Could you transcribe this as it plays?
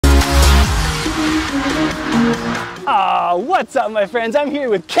What's up, my friends? I'm here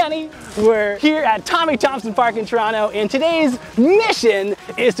with Kenny. We're here at Tommy Thompson Park in Toronto, and today's mission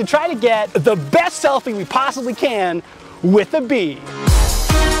is to try to get the best selfie we possibly can with a bee.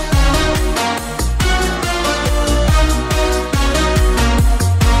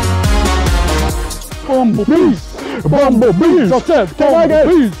 Bumblebees! Bumblebees!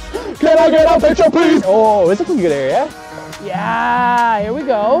 Can I get a picture, please? Oh, this is a good area. Yeah, here we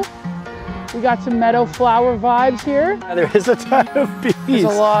go. We got some meadow flower vibes here. Yeah, there is a ton of bees. There's a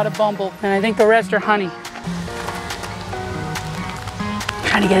lot of bumble, and I think the rest are honey.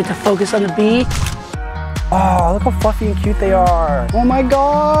 Trying to get it to focus on the bee. Oh, look how fluffy and cute they are. Oh my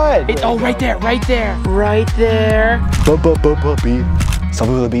God. Oh, right there, right there, right there. Bee.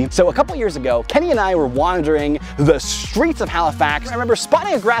 Selfie with a bee. So a couple years ago, Kenny and I were wandering the streets of Halifax. I remember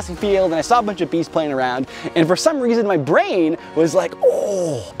spotting a grassy field and I saw a bunch of bees playing around, and for some reason my brain was like,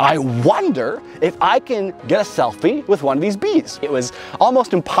 oh, I wonder if I can get a selfie with one of these bees. It was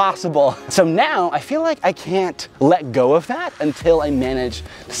almost impossible. So now I feel like I can't let go of that until I manage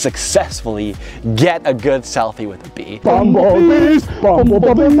to successfully get a good selfie with a bee. Bumblebees!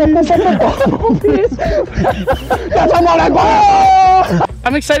 Bumblebees! Bumblebees! That's what I want!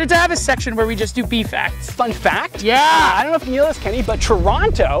 I'm excited to have a section where we just do bee facts. Fun fact? Yeah! I don't know if you know this, Kenny, but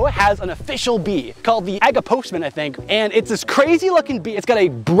Toronto has an official bee called the Agapostman, I think. And it's this crazy looking bee. It's got a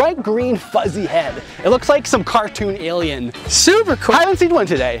bright green fuzzy head. It looks like some cartoon alien. Super cool. I haven't seen one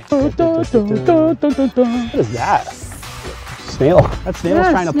today. What is that? Snail. That snail's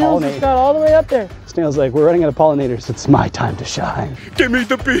trying to pollinate. Got all the way up there. Snail's like, we're running out of pollinators. It's my time to shine. Give me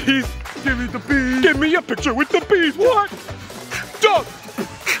the bees! Give me the bees! Give me a picture with the bees! What? Duck!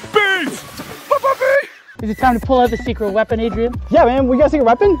 Bees! Bee! Is it time to pull out the secret weapon, Adrian? Yeah, man, we got a secret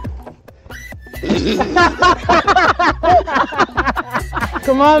weapon?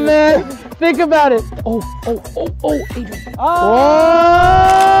 Come on, man. Think about it. Oh, Adrian.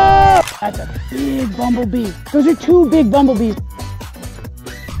 Oh! That's a big bumblebee. Those are two big bumblebees.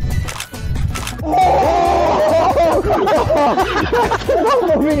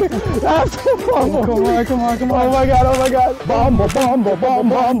 Bumblebee! That's a bumblebee! Come on. Oh my God. Bumble, bumble, bumble,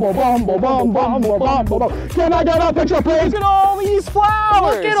 bumble, bumble, bumble, bumble, bumble. Can I get a picture, please? Look at all these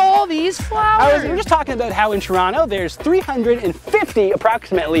flowers! Look at all these flowers! We were just talking about how in Toronto there's 350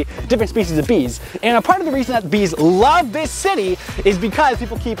 approximately different species of bees. And a part of the reason that bees love this city is because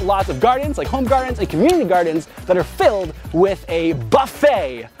people keep lots of gardens, like home gardens and community gardens, that are filled with a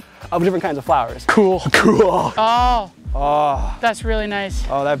buffet of different kinds of flowers. Cool. Oh, that's really nice.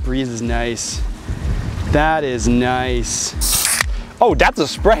 Oh, that breeze is nice. That is nice. Oh, that's a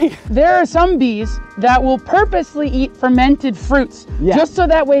spray. There are some bees that will purposely eat fermented fruits, just so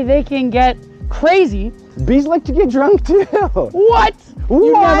that way they can get crazy. Bees like to get drunk too. What?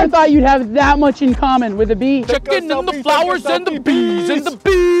 You never thought you'd have that much in common with a bee. Chicken and the flowers and the bees and the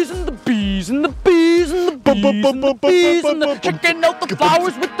bees and the bees and the bees and the bees and the bees and the chicken out the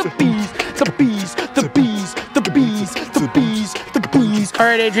flowers with the bees, the bees, the bees, the bees, the bees, the bees. All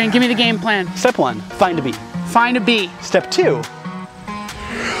right, Adrian, give me the game plan. Step 1, find a bee. Find a bee. Step 2,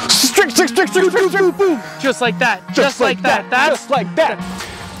 stick. Just like that. Just like that. Just like that.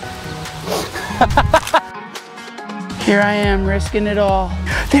 Here I am, risking it all.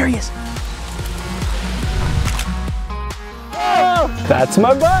 There he is. Oh, that's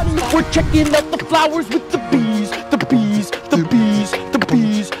my buddy. We're checking out the flowers with the bees, the bees, the bees, the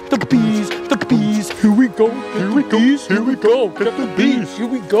bees, the bees, the bees. Here we go, here we go, here we go, get the bees, here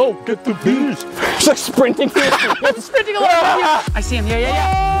we go, get the bees. He's like sprinting. Sprinting along. I see him.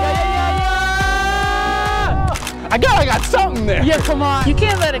 Yeah. I got something there. Yeah, come on. You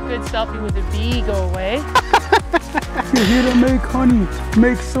can't let a good selfie with a bee go away. If you're here to make honey,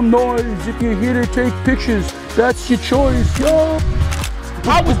 make some noise. If you're here to take pictures, that's your choice, yo.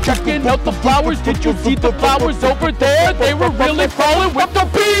 I was checking out the flowers. Did you see the flowers over there? They were really crawling with the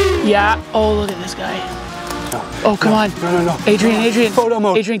bees. Yeah. Oh, look at this guy. Oh, come on. No. Adrian. Photo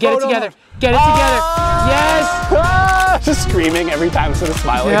mode. Adrian, get it together. Mode. Get it together. Yes. Just screaming every time instead of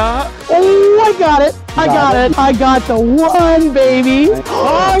smiling. Yeah. Oh, I got it. I got the one, baby.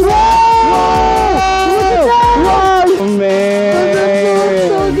 Oh, man.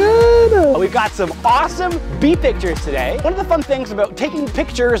 So good. We've got some awesome bee pictures today. One of the fun things about taking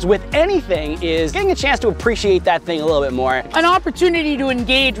pictures with anything is getting a chance to appreciate that thing a little bit more. An opportunity to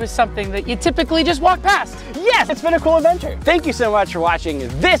engage with something that you typically just walk past. Yes, it's been a cool adventure. Thank you so much for watching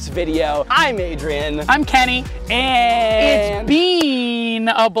this video. I'm Adrian. I'm Kenny. And it's been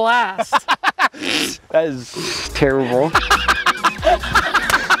a blast. That is terrible.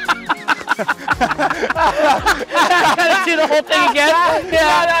 Gotta do the whole thing again?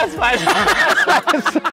 Yeah, that's fine.